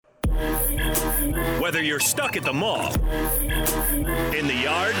Whether you're stuck at the mall, in the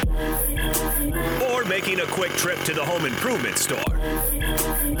yard, or making a quick trip to the home improvement store,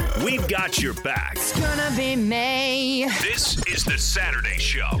 we've got your back. It's gonna be May. This is The Saturday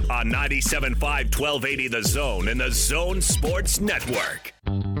Show on 97.5 1280 The Zone and the Zone Sports Network.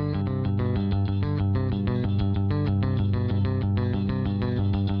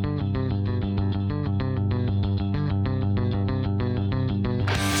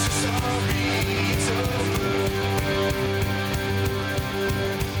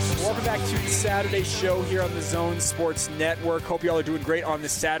 Saturday show here on the Zone Sports Network. Hope you all are doing great on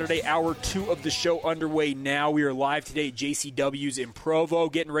this Saturday. Hour 2 of the show underway now. We are live today at JCW's in Provo,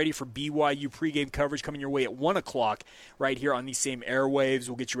 getting ready for BYU pregame coverage coming your way at 1 o'clock right here on these same airwaves.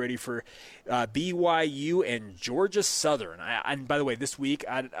 We'll get you ready for BYU and Georgia Southern. And by the way, this week,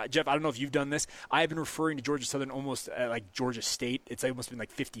 Jeff, I don't know if you've done this. I have been referring to Georgia Southern almost like Georgia State. It's almost been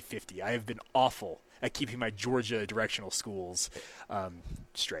like 50-50. I have been awful at keeping my Georgia directional schools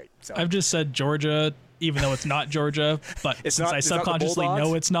straight. So I've just said Georgia, even though it's not Georgia, but since I subconsciously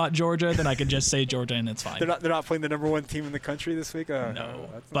know it's not Georgia, then I can just say Georgia and it's fine. They're not playing the number one team in the country this week? No,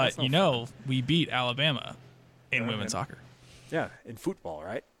 but we beat Alabama in women's soccer. Yeah, in football,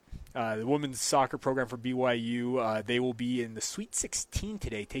 right? The women's soccer program for BYU, they will be in the Sweet 16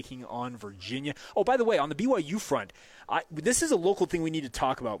 today, taking on Virginia. Oh, by the way, on the BYU front, this is a local thing we need to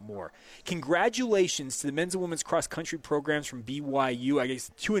talk about more. Congratulations to the men's and women's cross-country programs from BYU, I guess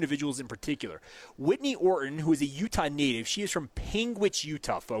two individuals in particular. Whitney Orton, who is a Utah native, she is from Panguitch,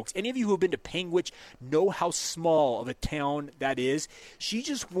 Utah, folks. Any of you who have been to Panguitch know how small of a town that is. She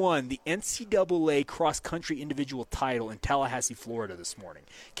just won the NCAA cross-country individual title in Tallahassee, Florida this morning.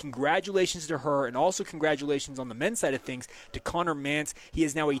 Congratulations to her, and also congratulations on the men's side of things to Connor Mance. He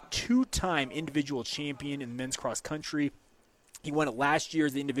is now a two-time individual champion in men's cross-country. He won it last year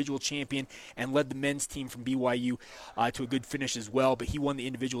as the individual champion and led the men's team from BYU to a good finish as well, but he won the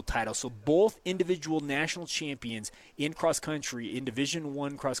individual title. So both individual national champions in cross-country, in Division I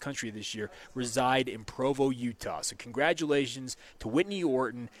cross-country this year, reside in Provo, Utah. So congratulations to Whitney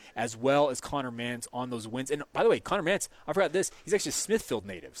Orton as well as Connor Mance on those wins. And by the way, Connor Mance, I forgot this, he's actually a Smithfield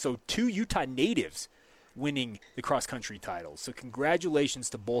native. So two Utah natives winning the cross-country titles. So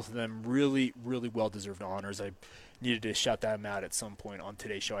congratulations to both of them. Really, really well-deserved honors. I needed to shout them out at some point on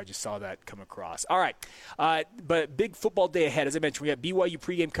today's show. I just saw that come across. All right, but big football day ahead. As I mentioned, we got BYU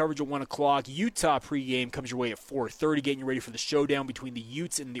pregame coverage at 1 o'clock. Utah pregame comes your way at 4:30, getting you ready for the showdown between the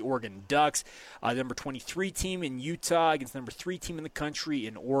Utes and the Oregon Ducks. The number 23 team in Utah against the number 3 team in the country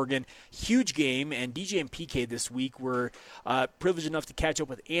in Oregon. Huge game, and DJ and PK this week were privileged enough to catch up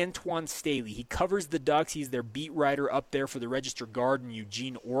with Antwan Staley. He covers the Ducks. He's their beat writer up there for the Register Guard in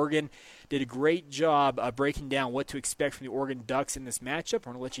Eugene, Oregon. Did a great job breaking down what to expect from the Oregon Ducks in this matchup.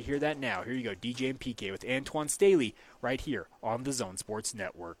 I'm going to let you hear that now. Here you go, DJ and PK with Antwan Staley right here on the Zone Sports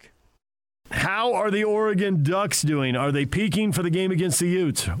Network. How are the Oregon Ducks doing? Are they peaking for the game against the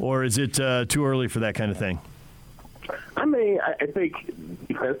Utes, or is it too early for that kind of thing? I mean, I think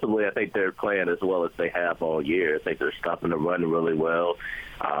defensively, I think they're playing as well as they have all year. I think they're stopping the run really well.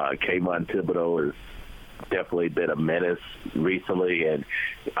 Kayvon Thibodeau has definitely been a menace recently, and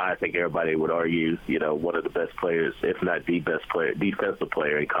I think everybody would argue, one of the best players, if not the best player, defensive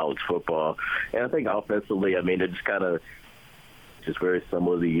player in college football. And I think offensively, I mean, they're just very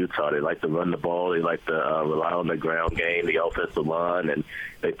similar to Utah. They like to run the ball. They like to rely on the ground game, the offensive line, and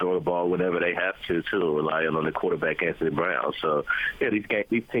they throw the ball whenever they have to, too, relying on the quarterback, Anthony Brown. So, yeah,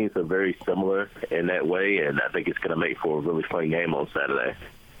 these teams are very similar in that way, and I think it's going to make for a really fun game on Saturday.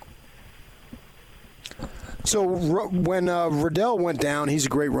 So when Riddell went down, he's a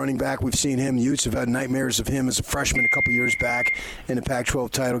great running back. We've seen him. Utes have had nightmares of him as a freshman a couple years back in the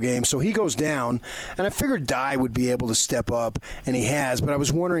Pac-12 title game. So he goes down, and I figured Dye would be able to step up, and he has. But I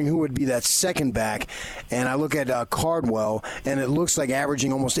was wondering who would be that second back. And I look at Cardwell, and it looks like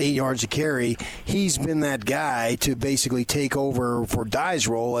averaging almost 8 yards a carry. He's been that guy to basically take over for Dye's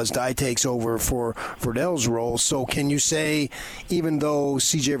role as Dye takes over for Riddell's role. So can you say, even though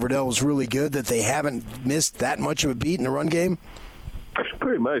C.J. Riddell is really good, that they haven't missed that much of a beat in the run game?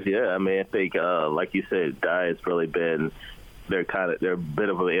 Pretty much, yeah. I mean, I think, like you said, Dye has really been they're a bit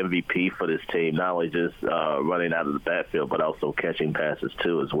of an MVP for this team, not only just running out of the backfield, but also catching passes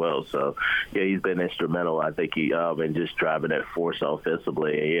too as well. So, yeah, he's been instrumental. I think he in just driving that force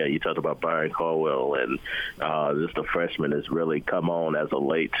offensively. And, yeah, you talked about Byron Caldwell, and just the freshman has really come on as of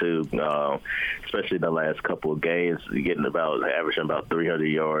late too, especially in the last couple of games, averaging about 300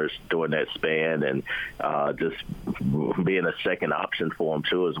 yards during that span, and just being a second option for him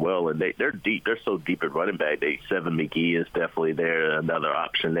too as well. And they're deep. They're so deep at running back. Seven McGee is definitely definitely there, another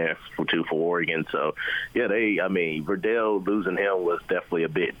option there for Oregon. So, yeah, Verdell losing him was definitely a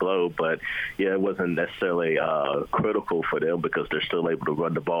big blow, but, yeah, it wasn't necessarily critical for them because they're still able to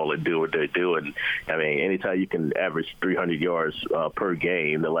run the ball and do what they're doing. I mean, anytime you can average 300 yards per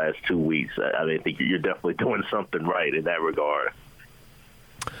game the last 2 weeks, I think you're definitely doing something right in that regard.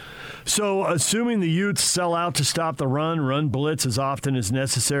 So, assuming the Utes sell out to stop the run blitz as often as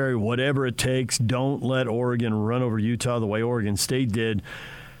necessary, whatever it takes, don't let Oregon run over Utah the way Oregon State did.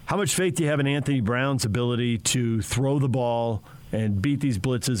 How much faith do you have in Anthony Brown's ability to throw the ball and beat these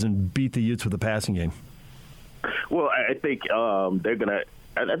blitzes and beat the Utes with the passing game? Well, I think they're going to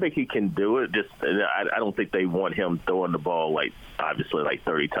 – I think he can do it. Just I don't think they want him throwing the ball obviously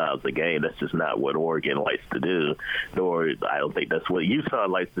 30 times a game. That's just not what Oregon likes to do. Nor I don't think that's what Utah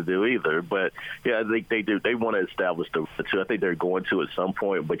likes to do either. But yeah, I think they do. They want to establish the two. I think they're going to at some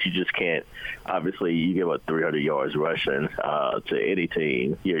point, but you just can't. Obviously, you give up 300 yards rushing to any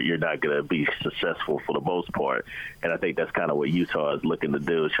team, you're not going to be successful for the most part. And I think that's kind of what Utah is looking to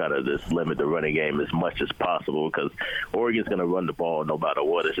do, is try to just limit the running game as much as possible, because Oregon's going to run the ball no matter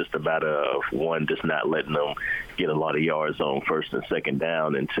what. It's just a matter of, one, just not letting them get a lot of yards on first and second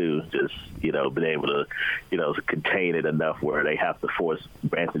down, and two, just, being able to, contain it enough where they have to force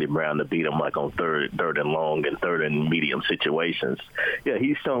Anthony Brown to beat them on third and long and third and medium situations. Yeah,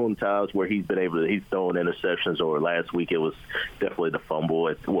 he's shown times where he's thrown interceptions, or last week it was definitely the fumble.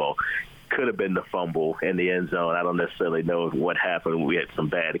 Could have been the fumble in the end zone. I don't necessarily know what happened. We had some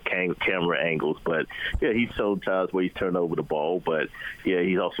bad camera angles, but yeah, he's shown times where he's turned over the ball. But yeah,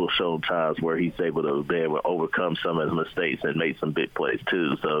 he's also shown times where he's able to overcome some of his mistakes and make some big plays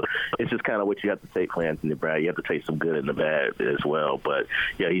too. So it's just kind of what you have to take for Anthony Brown. You have to take some good and the bad as well. But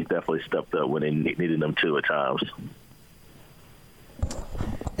yeah, he's definitely stepped up when they needed him to at times.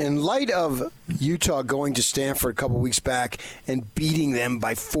 In light of Utah going to Stanford a couple weeks back and beating them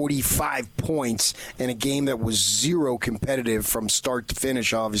by 45 points in a game that was zero competitive from start to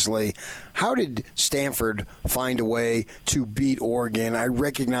finish, obviously, how did Stanford find a way to beat Oregon? I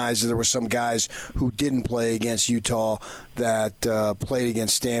recognize that there were some guys who didn't play against Utah that played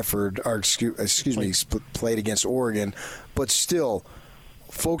against Stanford, or played against Oregon, but still,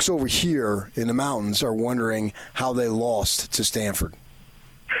 folks over here in the mountains are wondering how they lost to Stanford.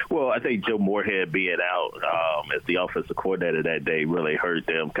 Well, I think Joe Moorhead being out as the offensive coordinator that day really hurt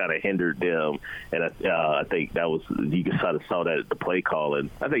them, kind of hindered them. And I think that was, you kind of saw that at the play calling.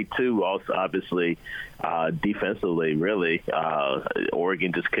 I think, too, also, obviously, defensively, really,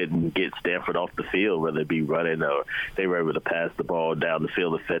 Oregon just couldn't get Stanford off the field, whether it be running or they were able to pass the ball down the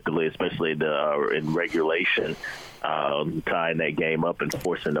field effectively, especially in regulation. Tying that game up and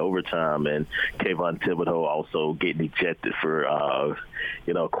forcing overtime, and Kayvon Thibodeau also getting ejected for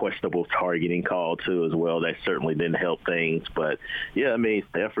questionable targeting call too as well. That certainly didn't help things. But yeah, I mean,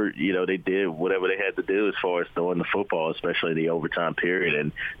 Stanford, they did whatever they had to do as far as throwing the football, especially in the overtime period,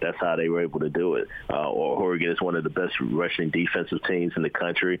 and that's how they were able to do it. Oregon is one of the best rushing defensive teams in the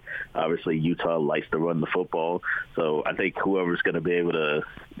country. Obviously, Utah likes to run the football, so I think whoever's going to be able to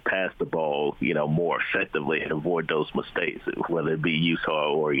pass the ball, more effectively and avoid those mistakes, whether it be Utah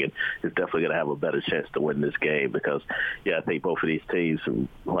or Oregon, is definitely going to have a better chance to win this game, because, yeah, I think both of these teams are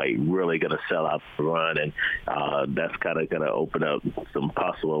really going to sell out the run, and that's kind of going to open up some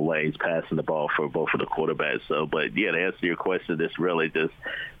possible lanes passing the ball for both of the quarterbacks. So, but yeah, to answer your question, it's really just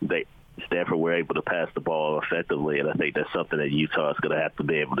Stanford were able to pass the ball effectively, and I think that's something that Utah is going to have to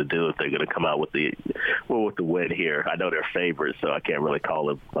be able to do if they're going to come out with the win here. I know they're favorites, so I can't really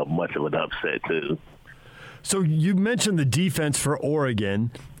call it much of an upset too. So you mentioned the defense for Oregon,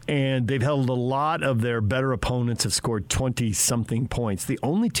 and they've held a lot of their better opponents have scored 20-something points. The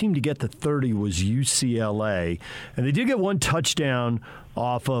only team to get to 30 was UCLA, and they did get one touchdown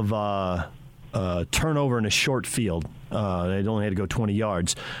off of turnover in a short field. They only had to go 20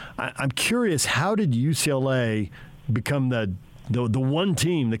 yards. I'm curious, how did UCLA become the one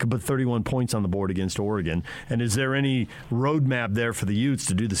team that could put 31 points on the board against Oregon? And is there any roadmap there for the Utes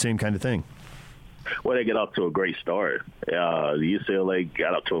to do the same kind of thing? Well, they get off to a great start. UCLA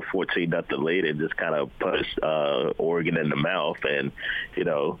got up to a 14-0 lead and just kind of punched Oregon in the mouth. And,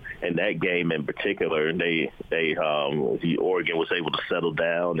 in that game in particular, Oregon was able to settle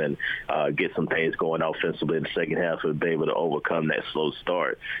down and get some things going offensively in the second half and be able to overcome that slow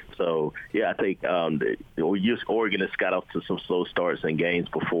start. So, yeah, I think Oregon has got off to some slow starts in games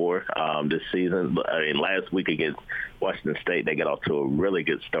before this season. But last week against Washington State, they got off to a really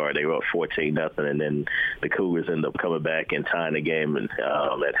good start. They were up 14-0, and then the Cougars end up coming back and tying the game at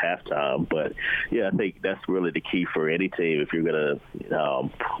halftime. But, yeah, I think that's really the key for any team. If you're going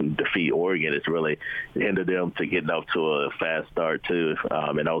to defeat Oregon, it's really hinder them to getting off to a fast start, too,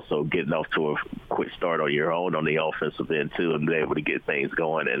 and also getting off to a quick start on your own on the offensive end, too, and be able to get things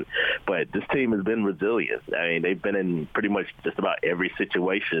going. But this team has been resilient. I mean, they've been in pretty much just about every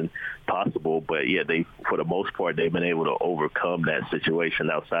situation possible, but, yeah, for the most part, they've been able to overcome that situation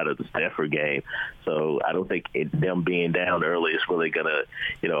outside of the Stanford game. So I don't think them being down early is really going to,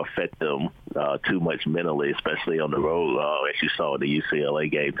 affect them too much mentally, especially on the road, as you saw in the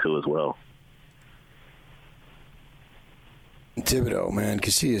UCLA game, too, as well. Thibodeau, man,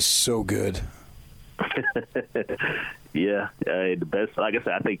 because he is so good. Yeah, the best. Like I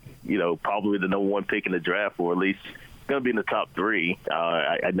said, I think probably the number one pick in the draft, or at least going to be in the top three.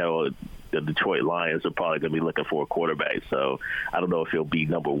 I know the Detroit Lions are probably going to be looking for a quarterback, so I don't know if he'll be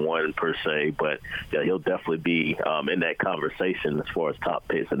number one per se, but yeah, he'll definitely be in that conversation as far as top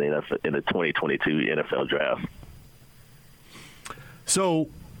picks in the 2022 NFL draft. So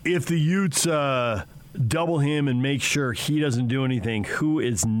if the Utes double him and make sure he doesn't do anything, who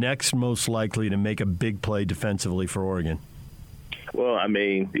is next most likely to make a big play defensively for Oregon? Well, I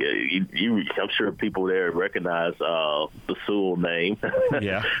mean, I'm sure people there recognize the Sewell name.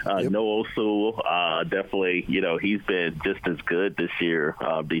 Yeah. Noah Sewell, definitely, he's been just as good this year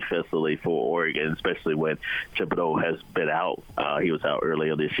defensively for Oregon, especially when Thibodeau has been out. He was out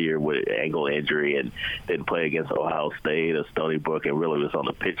earlier this year with ankle injury and didn't play against Ohio State or Stony Brook and really was on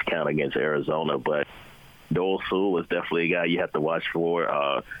the pitch count against Arizona. But Noah Sewell is definitely a guy you have to watch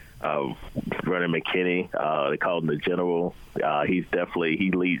for. Vernon McKinney, they call him the General. He's tied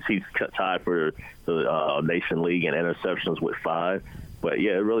for the Nation League in interceptions with 5. But,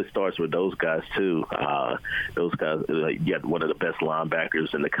 yeah, it really starts with those guys, too. Those guys, you got one of the best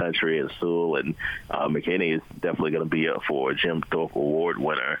linebackers in the country in Sewell, and McKinney is definitely going to be up for a Jim Thorpe Award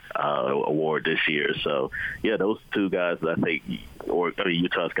winner award this year. So, yeah, those two guys I think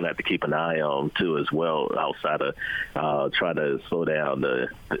Utah's going to have to keep an eye on, too, as well, outside of trying to slow down the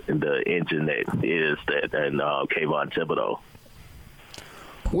engine that is and Kayvon Thibodeau.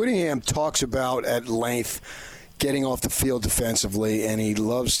 Whittingham talks about at length getting off the field defensively, and he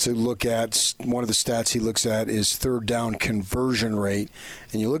loves to look at one of the stats he looks at is third down conversion rate.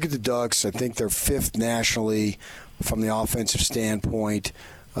 And you look at the Ducks, I think they're 5th nationally from the offensive standpoint,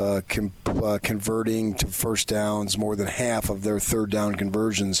 converting to first downs more than half of their third down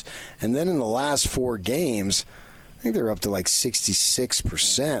conversions. And then in the last 4 games, I think they're up to like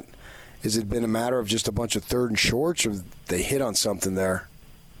 66%. Has it been a matter of just a bunch of third and shorts, or they hit on something there?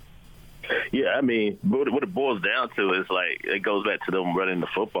 Yeah, I mean, what it boils down to is, it goes back to them running the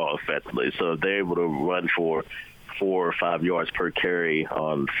football effectively. So if they're able to run for 4 or 5 yards per carry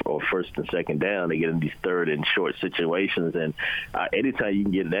on first and second down, they get in these third and short situations. And anytime you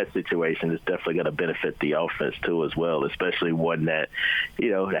can get in that situation, it's definitely going to benefit the offense, too, as well, especially one that,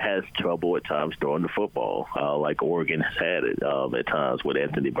 has trouble at times throwing the football, like Oregon has had it at times with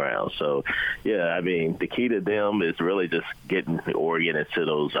Anthony Brown. So, yeah, I mean, the key to them is really just getting Oregon into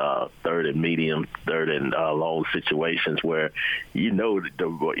those third and medium, third and long situations where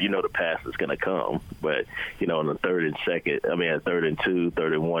the pass is going to come. But, in the third and 2,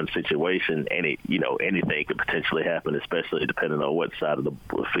 third and 1 situation, anything could potentially happen, especially depending on what side of the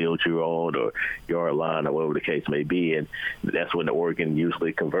field you're on or yard line or whatever the case may be. And that's when the Oregon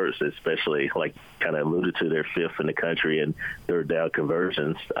usually converts, especially like kind of alluded to, they're 5th in the country in third down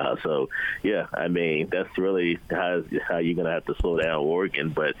conversions. So, yeah, I mean, that's really how you're going to have to slow down Oregon.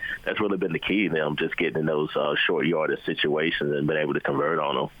 But that's really been the key to them, just getting in those short yardage situations and being able to convert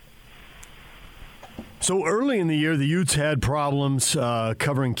on them. So early in the year, the Utes had problems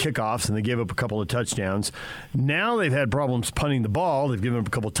covering kickoffs, and they gave up a couple of touchdowns. Now they've had problems punting the ball. They've given up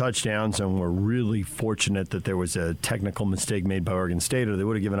a couple of touchdowns, and we're really fortunate that there was a technical mistake made by Oregon State, or they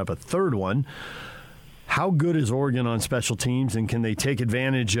would have given up a third one. How good is Oregon on special teams, and can they take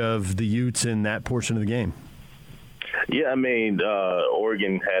advantage of the Utes in that portion of the game? Yeah, I mean,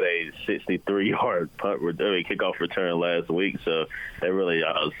 Oregon had a 63-yard kickoff return last week, so they really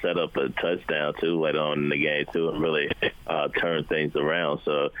set up a touchdown, too, later on in the game, too, and really turned things around.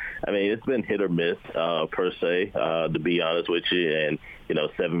 So, I mean, it's been hit or miss, per se, to be honest with you, and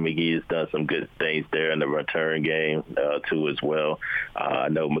Seven McGee has done some good things there in the return game, too, as well. I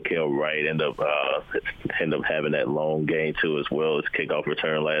know Mikael Wright ended up having that long game, too, as well as kickoff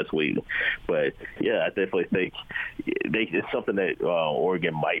return last week. But, yeah, I definitely think it's something that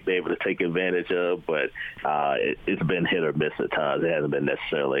Oregon might be able to take advantage of, but it's been hit or miss at times. It hasn't been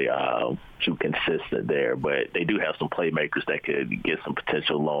necessarily too consistent there. But they do have some playmakers playmakers that could get some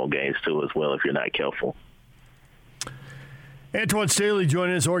potential long gains too as well if you're not careful. Antwan Staley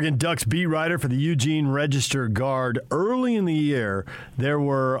joining us, Oregon Ducks beat writer for the Eugene Register-Guard. Early in the year, there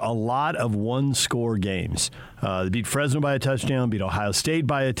were a lot of one-score games. They beat Fresno by a touchdown, beat Ohio State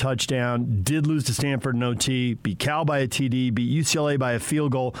by a touchdown, did lose to Stanford in OT, beat Cal by a TD, beat UCLA by a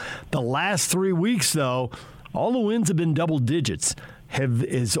field goal. The last 3 weeks, though, all the wins have been double digits.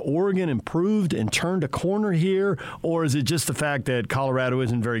 Is Oregon improved and turned a corner here, or is it just the fact that Colorado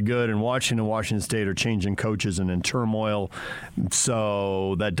isn't very good and Washington State are changing coaches and in turmoil,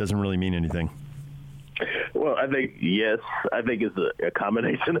 so that doesn't really mean anything? Well, I think it's a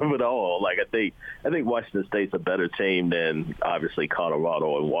combination of it all. Like I think Washington State's a better team than obviously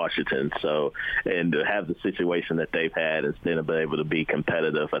Colorado and Washington. So, and to have the situation that they've had instead of being able to be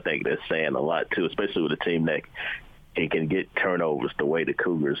competitive, I think that's saying a lot too, especially with a team that it can get turnovers the way the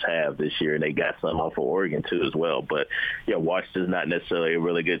Cougars have this year, and they got some off of Oregon too as well. But yeah, Washington's not necessarily a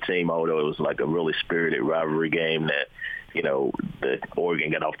really good team, although it was like a really spirited rivalry game that, you know, the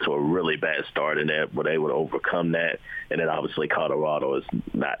Oregon got off to a really bad start, and they were able to overcome that. And then obviously Colorado is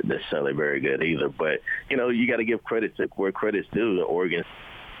not necessarily very good either. But, you know, you got to give credit to where credit's due. Oregon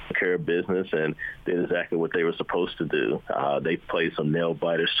took care of business and did exactly what they were supposed to do. They played some nail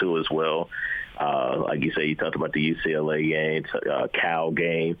biters too as well. Like you say, you talked about the UCLA game, Cal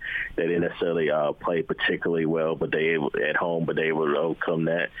game. They didn't necessarily play particularly well, but they at home, but they were to overcome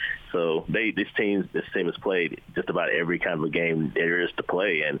that. So this team has played just about every kind of game there is to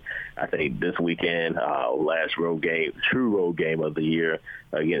play, and I think this weekend, last true road game of the year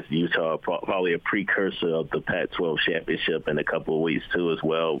against Utah, probably a precursor of the Pac-12 championship in a couple of weeks too as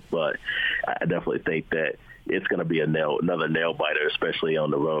well. But I definitely think that it's going to be another nail biter, especially on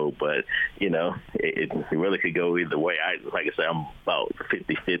the road. But, you know, it really could go either way. Like I said, I'm about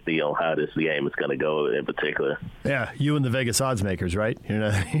 50-50 on how this game is going to go in particular. Yeah, you and the Vegas odds makers, right? You're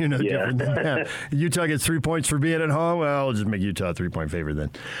no different than that. Utah gets 3 points for being at home. Well, I'll just make Utah a 3-point favorite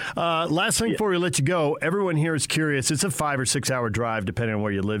then. Last thing before we let you go, everyone here is curious. It's a 5 or 6 hour drive, depending on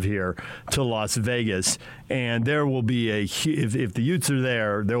where you live here, to Las Vegas. And there will be if the Utes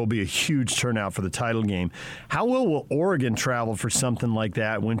are there will be a huge turnout for the title game. How well will Oregon travel for something like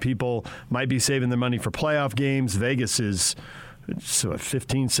that when people might be saving their money for playoff games? Vegas is a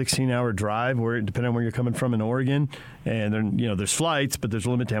 15, 16-hour drive, depending on where you're coming from in Oregon. And then, you know, there's flights, but there's a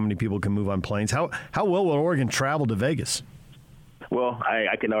limit to how many people can move on planes. How well will Oregon travel to Vegas? Well,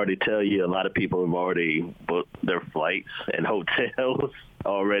 I can already tell you a lot of people have already booked their flights and hotels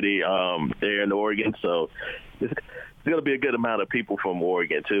already there in Oregon. So it's going to be a good amount of people from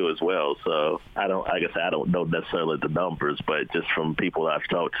Oregon too as well. So I don't know necessarily the numbers, but just from people I've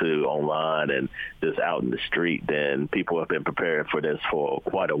talked to online and just out in the street, then people have been preparing for this for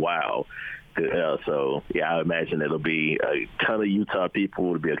quite a while. So, yeah, I imagine it'll be a ton of Utah people.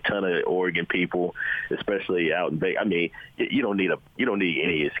 It'll be a ton of Oregon people, especially out in Vegas. I mean, you don't need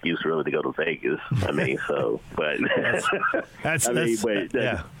any excuse really to go to Vegas. I mean,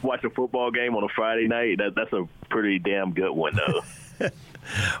 watch a football game on a Friday night, that's a pretty damn good one, though.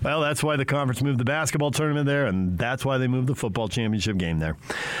 Well, that's why the conference moved the basketball tournament there, and that's why they moved the football championship game there.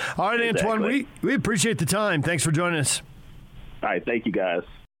 All right, exactly. Antwan, we appreciate the time. Thanks for joining us. All right, thank you, guys.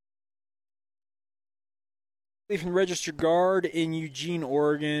 From Register-Guard in Eugene,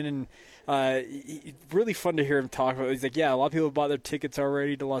 Oregon, and really fun to hear him talk about it. He's like, yeah, a lot of people bought their tickets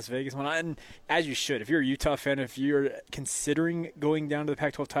already to Las Vegas. And as you should. If you're a Utah fan, if you're considering going down to the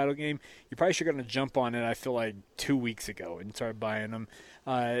Pac-12 title game, you probably should have gotten a jump on it, I feel like, 2 weeks ago and started buying them.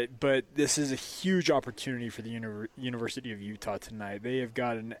 But this is a huge opportunity for the University of Utah tonight. They have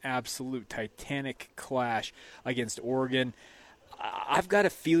got an absolute titanic clash against Oregon. I've got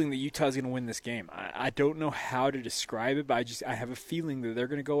a feeling that Utah's going to win this game. I don't know how to describe it, but I have a feeling that they're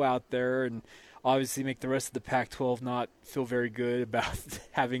going to go out there and obviously make the rest of the Pac-12 not feel very good about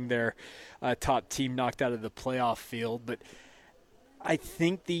having their top team knocked out of the playoff field. But I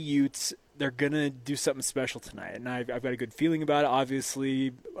think the Utes, they're going to do something special tonight, and I've got a good feeling about it.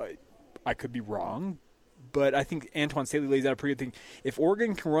 Obviously, I could be wrong, but I think Antwan Staley lays out a pretty good thing. If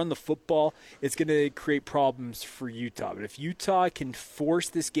Oregon can run the football, it's going to create problems for Utah. But if Utah can force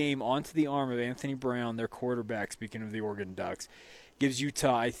this game onto the arm of Anthony Brown, their quarterback, speaking of the Oregon Ducks, gives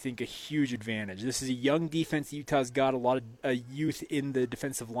Utah, I think, a huge advantage. This is a young defense. Utah's got a lot of youth in the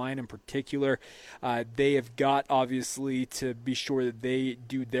defensive line in particular. They have got, obviously, to be sure that they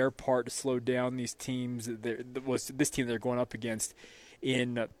do their part to slow down these teams. This team they're going up against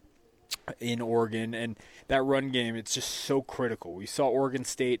in in Oregon, and that run game, it's just so critical. We saw Oregon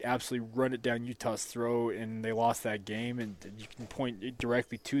State absolutely run it down Utah's throat, and they lost that game, and you can point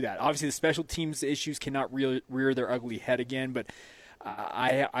directly to that. Obviously, the special teams issues cannot rear their ugly head again, but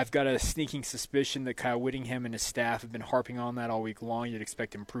I've got a sneaking suspicion that Kyle Whittingham and his staff have been harping on that all week long. You'd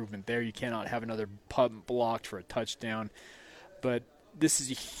expect improvement there. You cannot have another punt blocked for a touchdown, but this is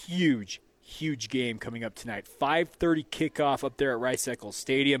a huge game coming up tonight. 5:30 kickoff up there at Rice-Eccles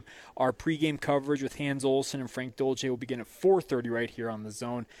Stadium. Our pregame coverage with Hans Olsen and Frank Dolce will begin at 4:30 right here on The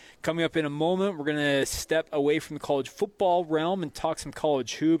Zone. Coming up in a moment, we're going to step away from the college football realm and talk some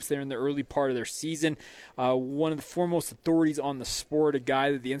college hoops. They're in the early part of their season. One of the foremost authorities on the sport, a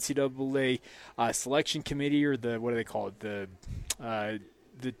guy that the NCAA selection committee, or the, what do they call it,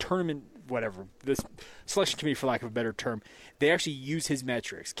 the tournament, whatever, this selection committee, for lack of a better term, they actually use his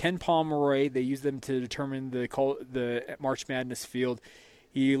metrics. Ken Pomeroy, they use them to determine the March Madness field.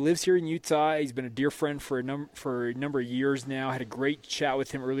 He lives here in Utah. He's been a dear friend for a number of years now. I had a great chat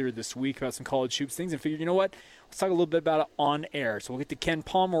with him earlier this week about some college hoops things, and figured, you know what, let's talk a little bit about it on air. So we'll get to Ken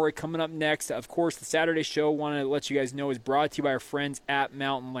Pomeroy coming up next. Of course, the Saturday show, want to let you guys know, is brought to you by our friends at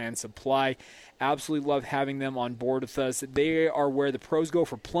Mountain Land Supply. Absolutely love having them on board with us. They are where the pros go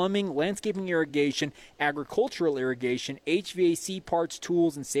for plumbing, landscaping irrigation, agricultural irrigation, HVAC parts,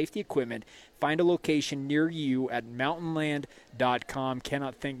 tools, and safety equipment. Find a location near you at mountainland.com.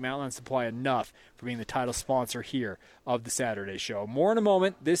 Cannot thank Mountain Land Supply enough for being the title sponsor here of the Saturday Show. More in a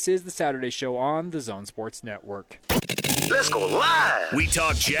moment. This is the Saturday Show on the Zone Sports Network. Let's go live. We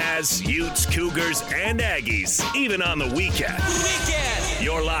talk Jazz, Utes, Cougars, and Aggies, even on the weekend.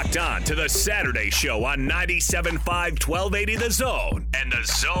 You're locked on to the Saturday Show on 97.5 1280 The Zone and the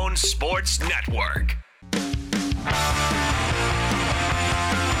Zone Sports Network.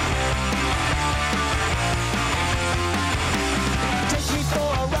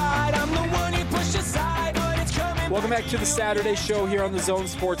 Welcome back to the Saturday Show here on the Zone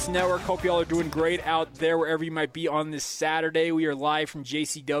Sports Network. Hope you all are doing great out there wherever you might be on this Saturday. We are live from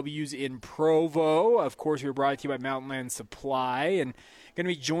JCW's in Provo. Of course, we are brought to you by Mountain Land Supply, and going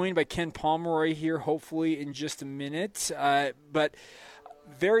to be joined by Ken Pomeroy here hopefully in just a minute. But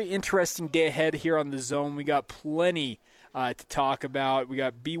very interesting day ahead here on the Zone. We got plenty to talk about. We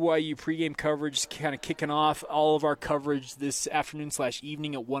got BYU pregame coverage kind of kicking off all of our coverage this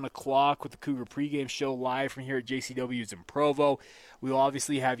afternoon/evening at 1 o'clock with the Cougar pregame show live from here at JCW's in Provo. We will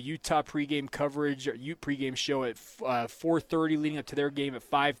obviously have Utah pregame coverage, or Ute pregame show at 4:30, leading up to their game at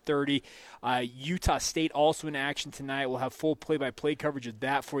 5:30. Utah State also in action tonight. We'll have full play-by-play coverage of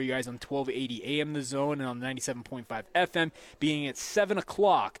that for you guys on 1280 AM The Zone and on 97.5 FM. Beginning at 7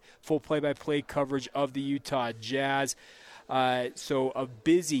 o'clock, full play-by-play coverage of the Utah Jazz. So a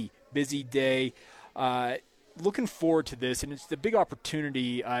busy day. Looking forward to this, and it's a big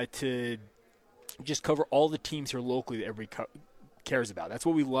opportunity to just cover all the teams here locally that everybody cares about. That's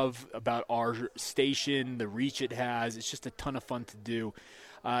what we love about our station, the reach it has. It's just a ton of fun to do.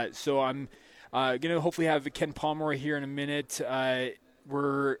 So I'm going to hopefully have Ken Pomeroy here in a minute.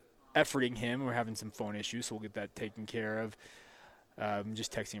 We're efforting him. We're having some phone issues, so we'll get that taken care of. I'm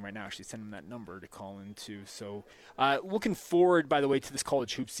just texting him right now, actually. Send him that number to call into. So looking forward, by the way, to this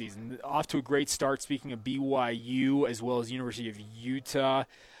college hoop season. Off to a great start, speaking of BYU as well as University of Utah.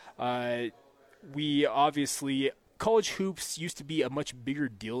 We obviously, college hoops used to be a much bigger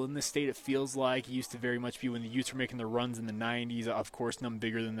deal in this state, it feels like. It used to very much be when the Utes were making their runs in the 90s. Of course, none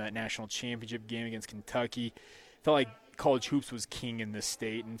bigger than that national championship game against Kentucky. Felt like college hoops was king in this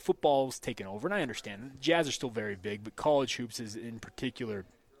state, and football's taken over. And I understand the Jazz are still very big, but college hoops is in particular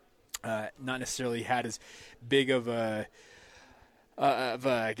not necessarily had as big of a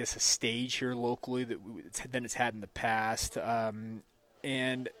I guess a stage here locally than it's had in the past.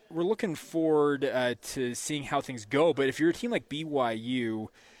 And we're looking forward to seeing how things go. But if you're a team like BYU,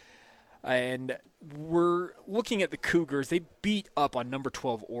 and we're looking at the Cougars, they beat up on number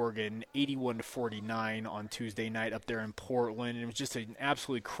 12 Oregon 81-49 on Tuesday night up there in Portland. And it was just an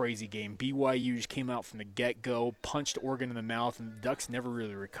absolutely crazy game. BYU just came out from the get-go, punched Oregon in the mouth, and the Ducks never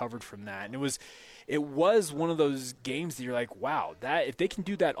really recovered from that. And it was one of those games that you're like, wow, that if they can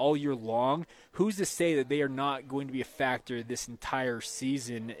do that all year long, who's to say that they are not going to be a factor this entire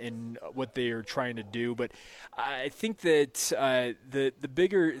season in what they are trying to do? But I think that the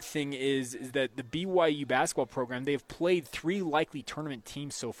bigger thing is that the BYU basketball program, they've played 3 likely tournament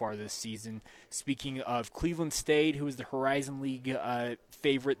teams so far this season. Speaking of Cleveland State, who is the Horizon League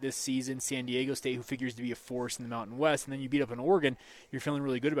favorite this season, San Diego State, who figures to be a force in the Mountain West, and then you beat up on Oregon, you're feeling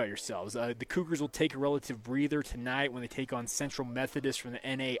really good about yourselves. The Cougars will take a relative breather tonight when they take on Central Methodist from the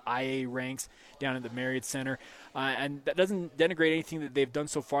NAIA ranks down at the Marriott Center. And that doesn't denigrate anything that they've done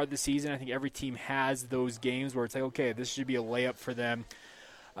so far this season. I think every team has those games where it's like, okay, this should be a layup for them.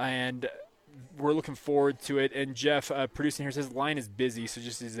 And we're looking forward to it. And Jeff, producing here, says line is busy, so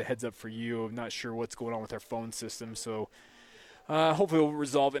just as a heads up for you, I'm not sure what's going on with our phone system, so hopefully we'll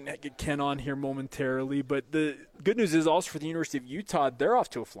resolve it and get Ken on here momentarily. But the good news is also for the University of Utah, they're off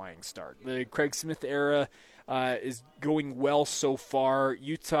to a flying start. The Craig Smith era is going well so far.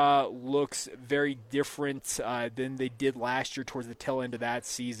 Utah looks very different than they did last year towards the tail end of that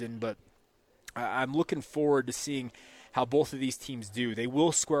season, but I'm looking forward to seeing how both of these teams do. They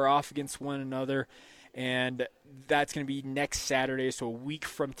will square off against one another, and that's going to be next Saturday, so a week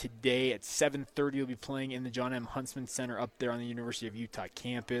from today at 7:30 we'll be playing in the John M. Huntsman Center up there on the University of Utah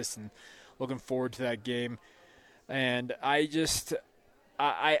campus, and looking forward to that game. And I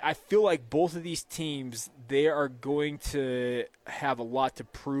feel like both of these teams, they are going to have a lot to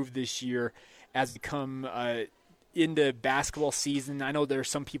prove this year as they come into basketball season. I know there are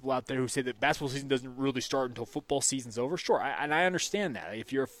some people out there who say that basketball season doesn't really start until football season's over. Sure, and I understand that.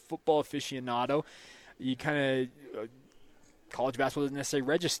 If you're a football aficionado, you kind of college basketball doesn't necessarily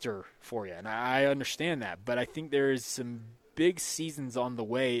register for you, and I understand that. But I think there is some big seasons on the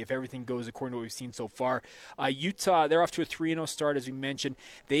way if everything goes according to what we've seen so far. Utah, they're off to a 3-0 start, as we mentioned.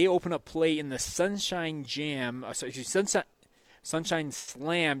 They open up play in the Sunshine Jam, Sunshine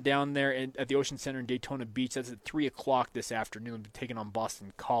Slam down there at the Ocean Center in Daytona Beach. That's at 3 o'clock this afternoon, taking on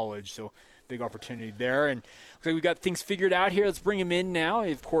Boston College. So big opportunity there. And looks like we've got things figured out here. Let's bring him in now.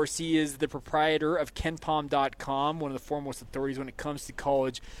 Of course, he is the proprietor of KenPom.com, one of the foremost authorities when it comes to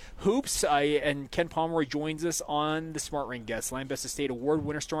college hoops. And Ken Pomeroy joins us on the Smart Rain guest line. Best of State Award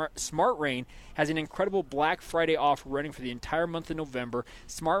winner Smart Rain has an incredible Black Friday offer running for the entire month of November.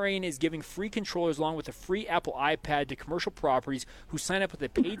 Smart Rain is giving free controllers along with a free Apple iPad to commercial properties who sign up with a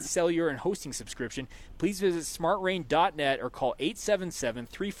paid cellular and hosting subscription. Please visit smartrain.net or call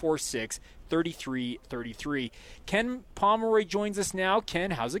 877-346-3333. Ken Pomeroy joins us now.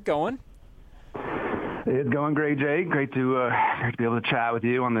 Ken, how's it going? It's going great, Jake. Great to be able to chat with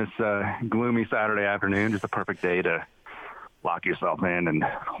you on this gloomy Saturday afternoon. Just a perfect day to lock yourself in and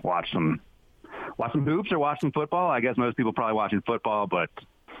watch some hoops or watch some football. I guess most people probably watching football, but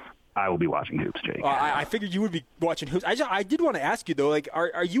I will be watching hoops, Jake. I figured you would be watching hoops. I did want to ask you, though, like,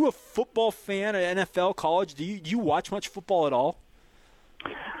 are you a football fan at NFL, college? Do you watch much football at all?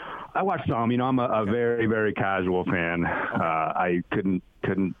 I watch some. I'm a very, very casual fan. I couldn't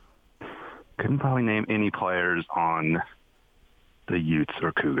probably name any players on the Utes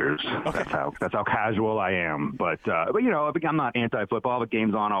or Cougars. Okay. That's how casual I am. But I'm not anti-football. If the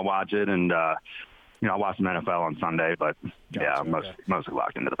game's on, I'll watch it, and I'll watch some NFL on Sunday. But I'm mostly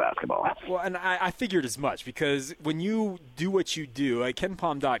locked into the basketball. Well, and I figured as much, because when you do what you do, like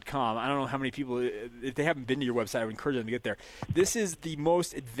KenPom.com, I don't know how many people, if they haven't been to your website, I would encourage them to get there. This is the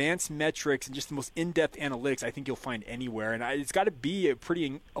most advanced metrics and just the most in-depth analytics I think you'll find anywhere. And it's got to be a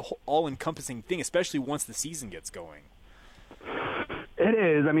pretty all-encompassing thing, especially once the season gets going. It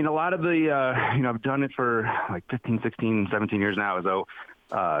is. I mean, a lot of the, I've done it for like 15, 16, 17 years now, so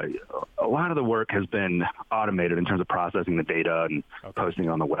a lot of the work has been automated in terms of processing the data and posting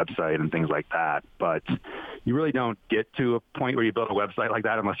on the website and things like that. But you really don't get to a point where you build a website like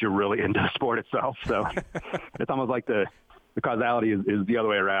that unless you're really into the sport itself. So it's almost like the causality is the other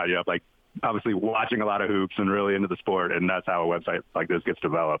way around. Like obviously watching a lot of hoops and really into the sport, and that's how a website like this gets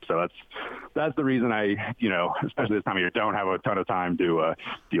developed. So that's the reason I, especially this time of year, don't have a ton of time to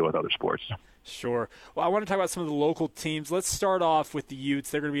deal with other sports. Sure. Well, I want to talk about some of the local teams. Let's start off with the Utes.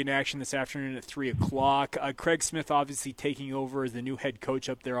 They're going to be in action this afternoon at 3 o'clock. Craig Smith obviously taking over as the new head coach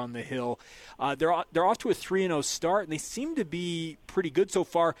up there on the Hill. They're off to a 3-0 start, and they seem to be pretty good so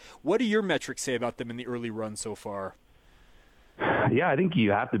far. What do your metrics say about them in the early run so far? Yeah, I think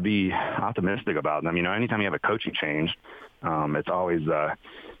you have to be optimistic about them. Anytime you have a coaching change, it's always a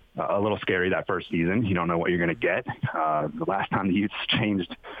little scary that first season. You don't know what you're going to get. The last time the Utes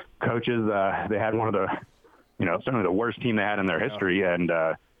changed coaches, they had one of the, certainly the worst team they had in their history, and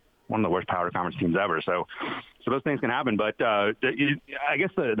one of the worst power conference teams ever. So those things can happen. But I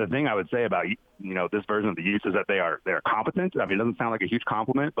guess the thing I would say about this version of the Utes is that they're competent. I mean, it doesn't sound like a huge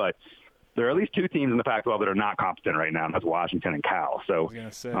compliment, but there are at least two teams in the Pac-12 that are not competent right now, and that's Washington and Cal. So,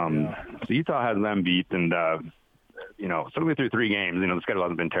 so Utah has them beat, and certainly through 3 games, the schedule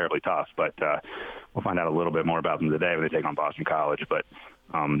hasn't been terribly tough, but we'll find out a little bit more about them today when they take on Boston College. But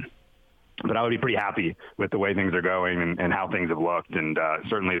I would be pretty happy with the way things are going and how things have looked, and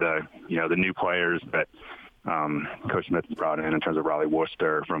certainly the new players that Coach Smith has brought in terms of Raleigh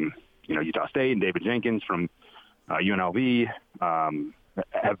Worcester from Utah State and David Jenkins from UNLV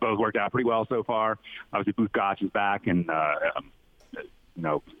have both worked out pretty well so far. Obviously, Booth Gotch is back and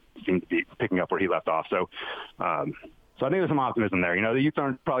seems to be picking up where he left off. So I think there's some optimism there. The Utes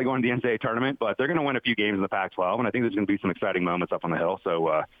aren't probably going to the NCAA tournament, but they're going to win a few games in the Pac-12, and I think there's going to be some exciting moments up on the Hill.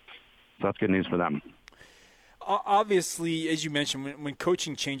 So that's good news for them. Obviously, as you mentioned, when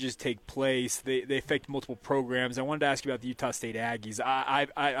coaching changes take place, they affect multiple programs. I wanted to ask you about the Utah State Aggies.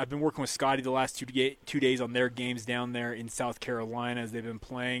 I've been working with Scotty the last 2 days on their games down there in South Carolina as they've been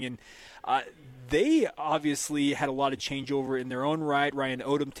playing, and they obviously had a lot of changeover in their own right. Ryan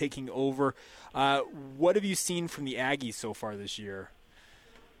Odom taking over. What have you seen from the Aggies so far this year?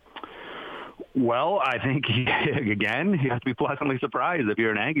 Well, I think, again, you have to be pleasantly surprised if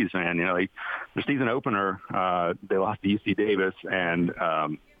you're an Aggies fan. The season opener, they lost to UC Davis, and,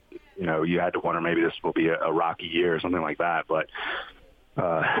 you had to wonder maybe this will be a rocky year or something like that. But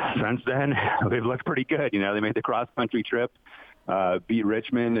since then, they've looked pretty good. They made the cross-country trip, beat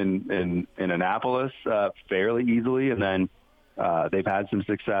Richmond and Annapolis fairly easily, and then they've had some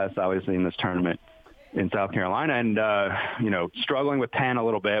success, obviously, in this tournament in South Carolina, and struggling with Penn a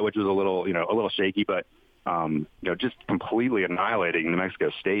little bit, which was a little shaky, but just completely annihilating New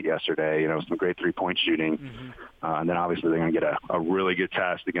Mexico State yesterday. Some great 3-point shooting, and then obviously they're going to get a really good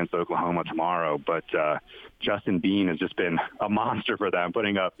test against Oklahoma tomorrow. But Justin Bean has just been a monster for them,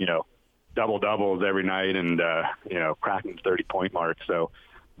 putting up double doubles every night and cracking the 30-point mark. So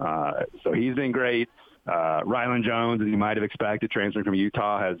he's been great. Rylan Jones, as you might have expected, transferring from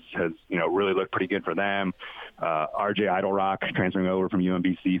Utah, has really looked pretty good for them. RJ Idlerock, transferring over from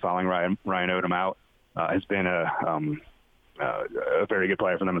UMBC following Ryan Odom out, has been a very good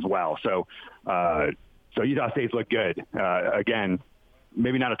player for them as well. So Utah State's looked good. Again,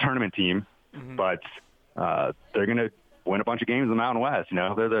 maybe not a tournament team, but they're going to win a bunch of games in the Mountain West.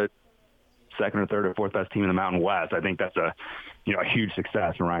 They're the second or third or fourth best team in the Mountain West. I think that's a huge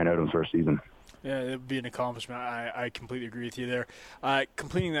success in Ryan Odom's first season. Yeah, it would be an accomplishment. I completely agree with you there.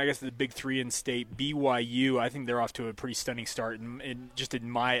 Completing, I guess, the big 3 in state, BYU, I think they're off to a pretty stunning start, just in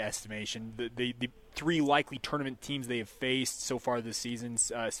my estimation. The 3 likely tournament teams they have faced so far this season,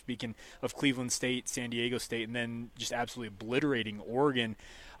 speaking of Cleveland State, San Diego State, and then just absolutely obliterating Oregon.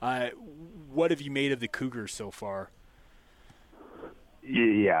 What have you made of the Cougars so far?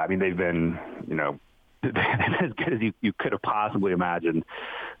 Yeah, they've been, as good as you could have possibly imagined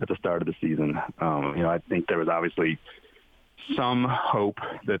at the start of the season. I think there was obviously some hope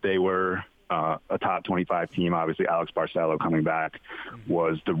that they were a top 25 team. Obviously, Alex Barcelo coming back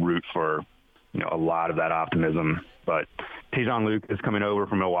was the root for a lot of that optimism. But Tejon Luke is coming over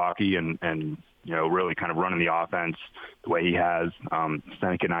from Milwaukee and really kind of running the offense the way he has.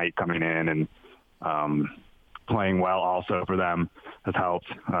 Seneca Knight coming in and playing well also for them has helped.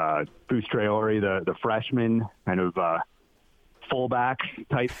 Bruce Traore, the freshman, kind of fullback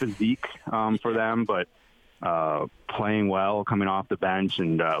type physique for them, but playing well, coming off the bench,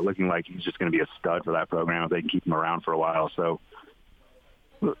 and looking like he's just going to be a stud for that program if they can keep him around for a while. So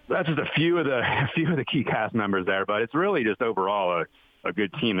that's just a few of the key cast members there, but it's really just overall a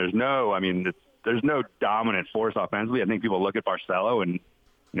good team. There's no dominant force offensively. I think people look at Barcelo and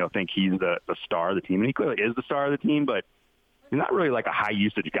think he's the star of the team, and he clearly is the star of the team, but he's not really like a high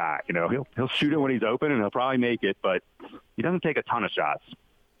usage guy. He'll shoot it when he's open and he'll probably make it, but he doesn't take a ton of shots.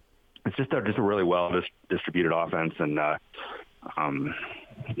 It's just a really well distributed offense, and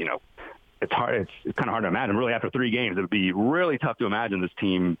it's hard. It's kind of hard to imagine. Really, after 3 games, it would be really tough to imagine this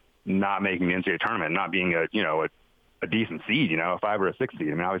team not making the NCAA tournament, not being a decent seed, a 5 or a 6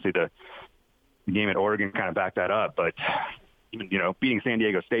 seed. Obviously the game at Oregon kind of backed that up, but even beating San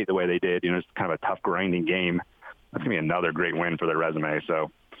Diego State the way they did, it's kind of a tough grinding game. That's going to be another great win for their resume.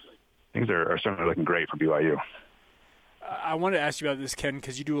 So things are certainly looking great for BYU. I want to ask you about this, Ken,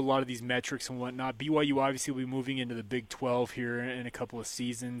 because you do a lot of these metrics and whatnot. BYU obviously will be moving into the Big 12 here in a couple of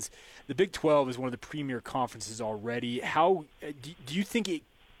seasons. The Big 12 is one of the premier conferences already. How do you think it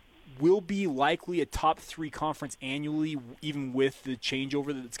will be likely a top 3 conference annually, even with the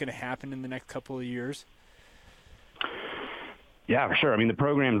changeover that's going to happen in the next couple of years? Yeah, for sure. The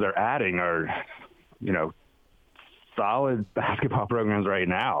programs they're adding are, solid basketball programs right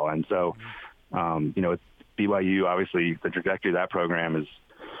now. And so, it's BYU, obviously the trajectory of that program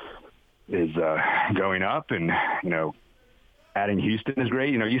is going up, and, adding Houston is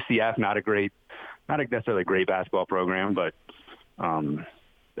great. UCF, not necessarily a great basketball program, but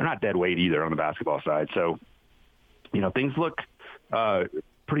they're not dead weight either on the basketball side. So, things look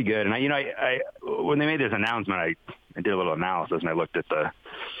pretty good. And I when they made this announcement, I did a little analysis and I looked at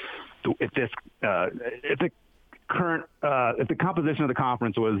if the composition of the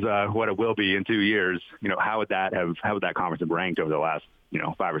conference was what it will be in 2 years, how would that conference have ranked over the last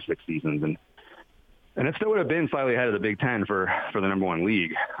 5 or 6 seasons? And it still would have been slightly ahead of the Big Ten for the number one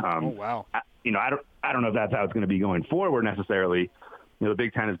league. Oh wow! I don't know if that's how it's going to be going forward necessarily. The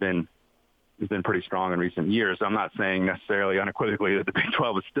Big Ten has been pretty strong in recent years. So I'm not saying necessarily unequivocally that the Big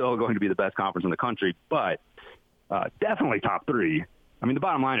 12 is still going to be the best conference in the country, but definitely top 3. I mean, the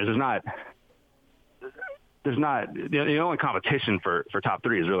bottom line is there's not the only competition for top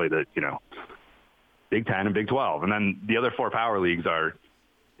 3 is really the Big 10 and Big 12, and then the other 4 power leagues are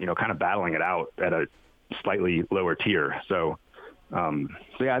kind of battling it out at a slightly lower tier. So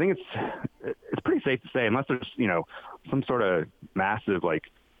yeah, I think it's pretty safe to say, unless there's some sort of massive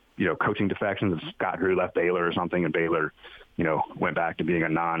coaching defections, if Scott Drew left Baylor or something and Baylor went back to being a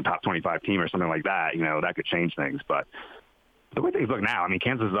non-top 25 team or something like that, that could change things. But the way things look now, I mean,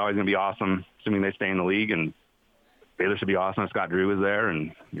 Kansas is always going to be awesome, assuming they stay in the league, and Baylor should be awesome if Scott Drew is there.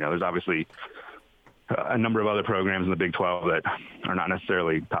 And, there's obviously a number of other programs in the Big 12 that are not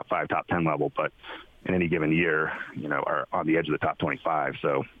necessarily top 5, top 10 level, but in any given year, are on the edge of the top 25.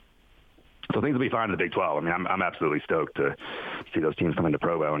 So things will be fine in the Big 12. I mean, I'm absolutely stoked to see those teams come into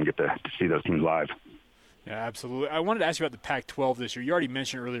Provo and get to see those teams live. Yeah, absolutely. I wanted to ask you about the Pac-12 this year. You already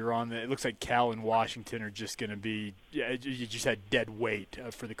mentioned earlier on that it looks like Cal and Washington are just going to be you just had dead weight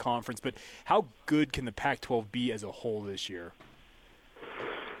for the conference. But how good can the Pac-12 be as a whole this year?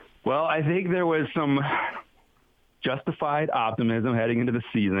 Well, I think there was some justified optimism heading into the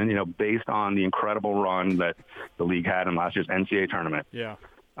season, based on the incredible run that the league had in last year's NCAA tournament. Yeah.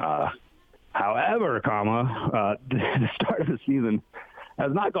 However, the start of the season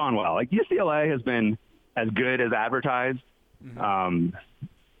has not gone well. Like, UCLA has been as good as advertised. Mm-hmm.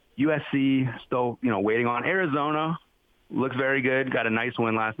 USC still, waiting on. Arizona looks very good. Got a nice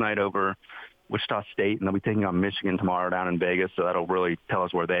win last night over Wichita State, and they'll be taking on Michigan tomorrow down in Vegas, so that'll really tell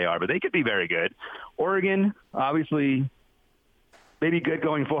us where they are. But they could be very good. Oregon, obviously, maybe good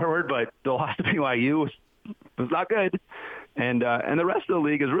going forward, but the loss to BYU was not good. And the rest of the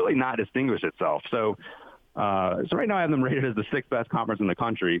league has really not distinguished itself. So right now I have them rated as the 6th best conference in the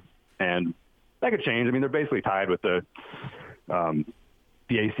country, and that could change. I mean, they're basically tied with the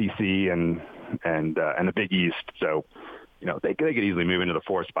ACC and the Big East. So, they could easily move into the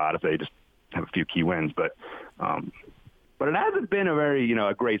 4th spot if they just have a few key wins. But it hasn't been a very,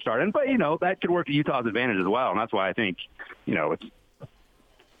 a great start. But that could work to Utah's advantage as well. And that's why I think, it's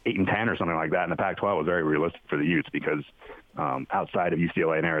 8-10 or something like that in the Pac-12 was very realistic for the Utes, because outside of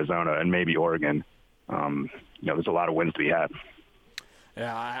UCLA and Arizona and maybe Oregon, there's a lot of wins to be had.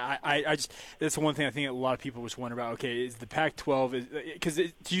 Yeah, I just that's the one thing I think a lot of people just wonder about. Okay, is the Pac-12 because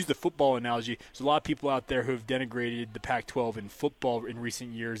to use the football analogy, there's a lot of people out there who have denigrated the Pac-12 in football in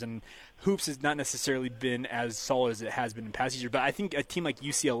recent years, and hoops has not necessarily been as solid as it has been in past years. But I think a team like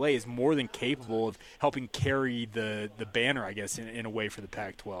UCLA is more than capable of helping carry the banner, I guess, in a way for the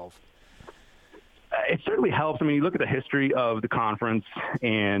Pac-12. It certainly helps. I mean, you look at the history of the conference,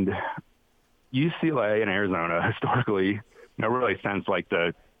 and UCLA and Arizona historically, really since like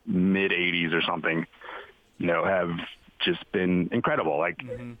the mid 80s or something, have just been incredible. Like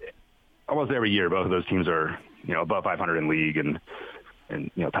almost every year, both of those teams are, above 500 in league and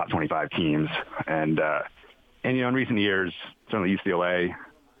top 25 teams. And in recent years, certainly UCLA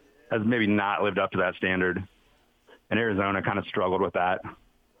has maybe not lived up to that standard. And Arizona kind of struggled with that,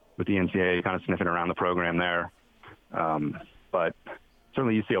 with the NCAA kind of sniffing around the program there. But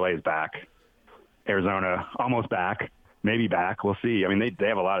certainly UCLA is back. Arizona almost back. Maybe back. We'll see. I mean, they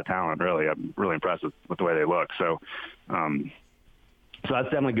have a lot of talent, really. I'm really impressed with the way they look. So that's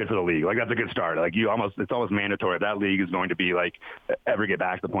definitely good for the league. Like, that's a good start. Like, it's almost mandatory. If that league is going to be, like, ever get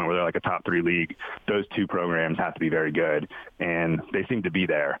back to the point where they're like a top 3 league, those 2 programs have to be very good. And they seem to be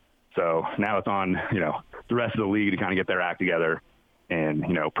there. So now it's on, the rest of the league to kind of get their act together and,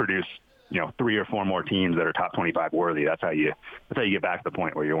 produce, 3 or 4 more teams that are top 25 worthy. That's how you get back to the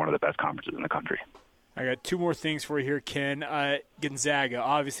point where you're one of the best conferences in the country. I got 2 more things for you here, Ken. Gonzaga,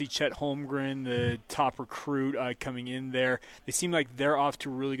 obviously Chet Holmgren, the top recruit coming in there. They seem like they're off to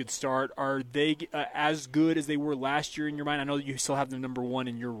a really good start. Are they as good as they were last year in your mind? I know that you still have them number 1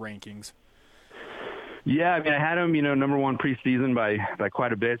 in your rankings. Yeah, I mean, I had them, number 1 preseason by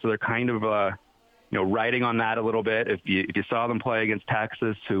quite a bit, so they're kind of, riding on that a little bit. If you saw them play against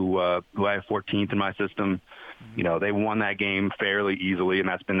Texas, who I have 14th in my system, You know, they won that game fairly easily, and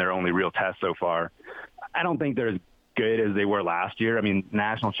that's been their only real test so far. I don't think they're as good as they were last year. I mean,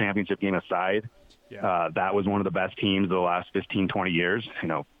 national championship game aside, that was one of the best teams of the last 15, 20 years. You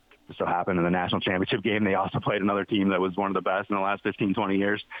know, just so happened in the national championship game, they also played another team that was one of the best in the last 15, 20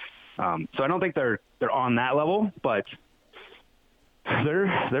 years. So I don't think they're on that level, but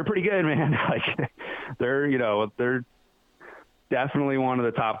they're pretty good, man. Like they're definitely one of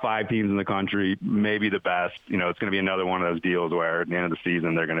the top 5 teams in the country, maybe the best. You know, it's going to be another one of those deals where at the end of the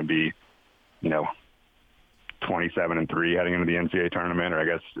season they're going to be, 27-3 heading into the NCAA tournament, or I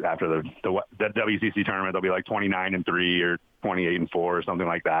guess after the WCC tournament they'll be like 29-3 or 28-4 or something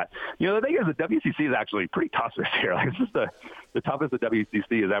like that. You know, the thing is the WCC is actually pretty tough this year. Like, it's just the toughest the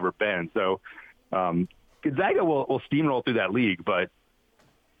WCC has ever been. So Gonzaga will steamroll through that league, but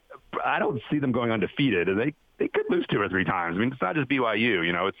I don't see them going undefeated. And they could lose 2 or 3 times. I mean, it's not just BYU.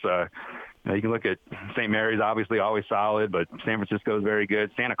 You know, it's you can look at St. Mary's, obviously always solid, but San Francisco is very good.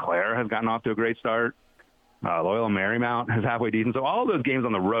 Santa Clara has gotten off to a great start. Loyola Marymount is halfway decent. So all of those games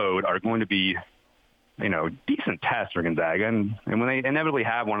on the road are going to be, decent tests for Gonzaga. And when they inevitably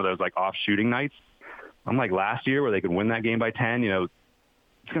have one of those like off shooting nights, unlike last year where they could win that game by 10, it's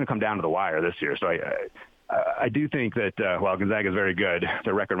going to come down to the wire this year. So I do think that while Gonzaga is very good,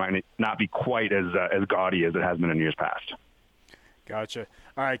 their record might not be quite as gaudy as it has been in years past. Gotcha.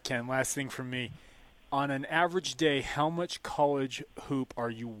 All right, Ken, last thing from me. On an average day, how much college hoop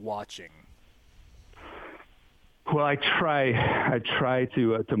are you watching? Well, I try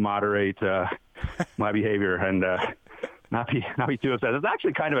to moderate my behavior and not be too upset. It's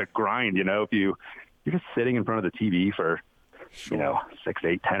actually kind of a grind, if you're just sitting in front of the TV for 6,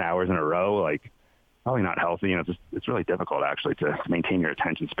 8, 10 hours in a row, like probably not healthy. It's really difficult actually to maintain your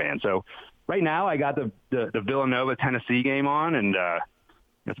attention span. So right now I got the Villanova Tennessee game on, and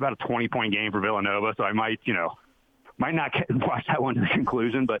it's about a 20-point game for Villanova. So I might not watch that one to the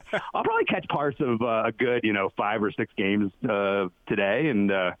conclusion, but I'll probably catch parts of a good, 5 or 6 games today.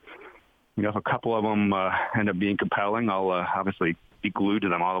 And, if a couple of them end up being compelling, I'll obviously be glued to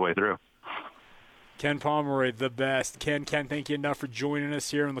them all the way through. Ken Pomeroy, the best. Ken, thank you enough for joining us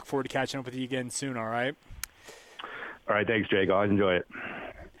here, and look forward to catching up with you again soon, all right? All right, thanks, Jake. Always enjoy it.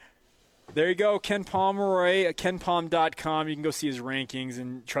 There you go, Ken Pomeroy at kenpom.com. You can go see his rankings,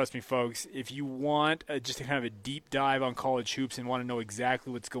 and trust me, folks, if you want just a kind of a deep dive on college hoops and want to know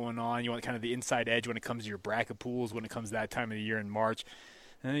exactly what's going on, you want kind of the inside edge when it comes to your bracket pools, when it comes to that time of the year in March,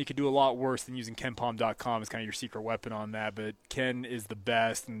 and then you could do a lot worse than using kenpom.com as kind of your secret weapon on that. But Ken is the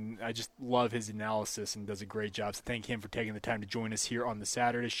best, and I just love his analysis and does a great job. So thank him for taking the time to join us here on the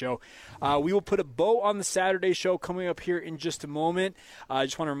Saturday show. We will put a bow on the Saturday show coming up here in just a moment. I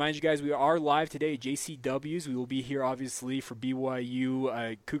just want to remind you guys we are live today at JCW's. We will be here, obviously, for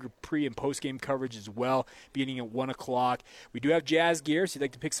BYU Cougar pre- and post-game coverage as well, beginning at 1 o'clock. We do have Jazz gear, so if you'd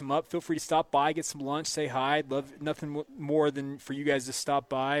like to pick some up, feel free to stop by, get some lunch, say hi. I'd love nothing more than for you guys to stop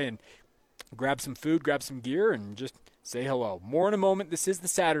by and grab some food, grab some gear, and just say hello. More in a moment. This is the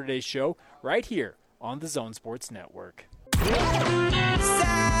Saturday show right here on the Zone Sports Network. Saturday.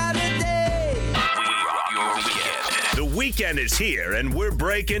 We rock your weekend. The weekend is here, and we're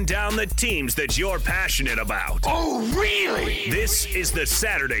breaking down the teams that you're passionate about. Oh, really? This is the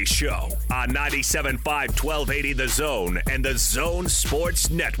Saturday show on 97.5 1280 The Zone and the Zone Sports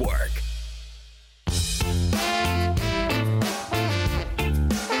Network.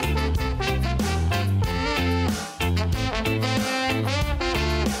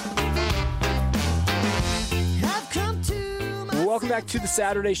 Welcome back to the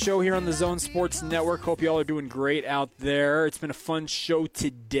Saturday show here on the Zone Sports Network. Hope you all are doing great out there. It's been a fun show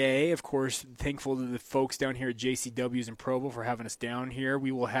today. Of course, thankful to the folks down here at JCW's in Provo for having us down here.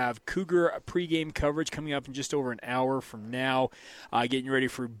 We will have Cougar pregame coverage coming up in just over an hour from now. Getting ready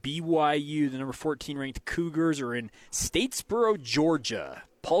for BYU. The number 14 ranked Cougars are in Statesboro, Georgia.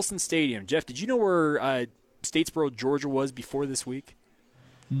 Paulson Stadium. Jeff, did you know where Statesboro, Georgia was before this week?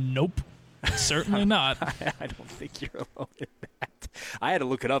 Nope. Certainly not. I don't think you're alone in that. I had to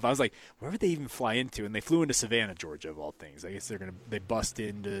look it up. I was like, where would they even fly into? And they flew into Savannah, Georgia, of all things. I guess they bust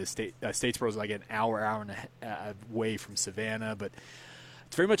into Statesboro's like an hour and a half away from Savannah, but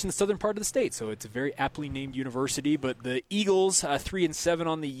it's very much in the southern part of the state, so it's a very aptly named university. But the Eagles, 3-7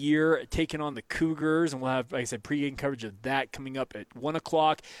 on the year, taking on the Cougars, and we'll have, like I said, pregame coverage of that coming up at 1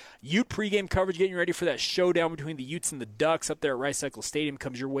 o'clock. Ute pregame coverage, getting ready for that showdown between the Utes and the Ducks up there at Rice Cycle Stadium,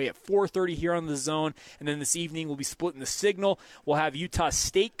 comes your way at 4:30 here on the Zone. And then this evening we'll be splitting the signal. We'll have Utah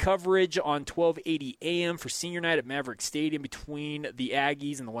State coverage on 1280 a.m. for senior night at Maverick Stadium between the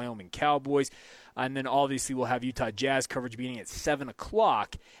Aggies and the Wyoming Cowboys. And then obviously we'll have Utah Jazz coverage beginning at 7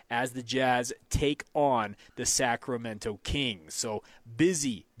 o'clock as the Jazz take on the Sacramento Kings. So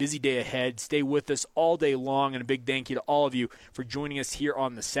busy day ahead. Stay with us all day long, and a big thank you to all of you for joining us here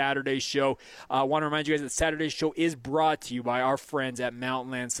on the Saturday Show. I want to remind you guys that the Saturday Show is brought to you by our friends at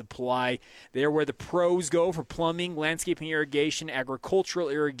Mountainland Supply. They're where the pros go for plumbing, landscaping irrigation, agricultural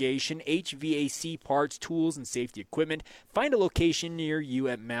irrigation, HVAC parts, tools, and safety equipment. Find a location near you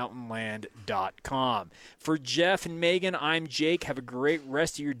at mountainland.com. For Jeff and Megan, I'm Jake. Have a great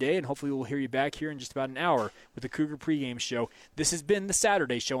rest of your day, and hopefully we'll hear you back here in just about an hour with the Cougar Pregame Show. This has been the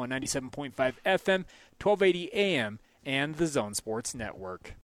Saturday Show on 97.5 FM, 1280 AM, and the Zone Sports Network.